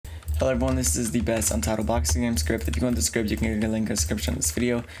Hello everyone, this is the best Untitled boxing game script. If you want the script, you can get a link in the description of this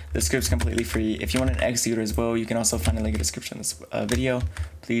video. The script's completely free. If you want an executor as well, you can also find a link in the description of this video.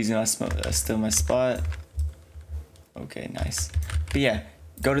 Please do not steal my spot. Okay, nice. But yeah,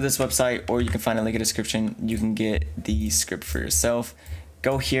 go to this website or you can find a link in the description. You can get the script for yourself.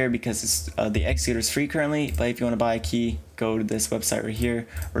 Go here because it's, the executor is free currently, but if you want to buy a key, go to this website right here.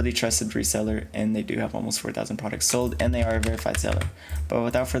 Really trusted reseller, and they do have almost 4,000 products sold, and they are a verified seller. But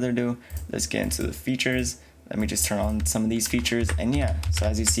without further ado, let's get into the features. Let me just turn on some of these features, and yeah, so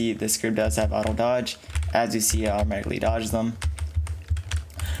as you see, this script does have auto dodge. As you see, it automatically dodges them.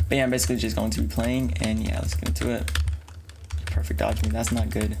 But yeah, I'm basically just going to be playing, and yeah, let's get into it. Perfect dodging, that's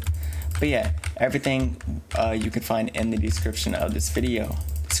not good. But yeah, everything you can find in the description of this video.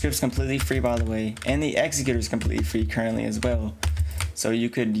 The script's completely free, by the way, and the executor is completely free currently as well. So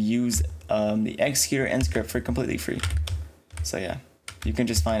you could use the executor and script for completely free. So yeah, you can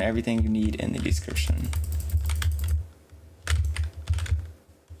just find everything you need in the description.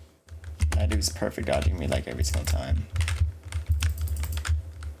 That dude's perfect dodging me like every single time.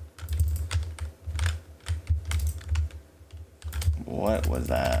 What was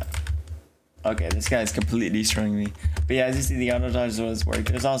that? Okay, this guy is completely destroying me. But yeah, as you see, the auto dodge does work.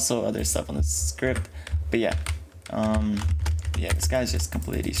 There's also other stuff on the script. But yeah, yeah, this guy's just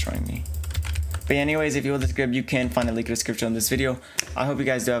completely destroying me. But yeah, anyways, if you want the script, you can find a link in the description of this video. I hope you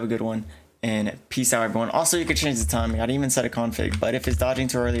guys do have a good one. And peace out, everyone. Also, you could change the timing. I didn't even set a config. But if it's dodging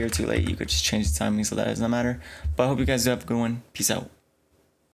too early or too late, you could just change the timing so that doesn't matter. But I hope you guys do have a good one. Peace out.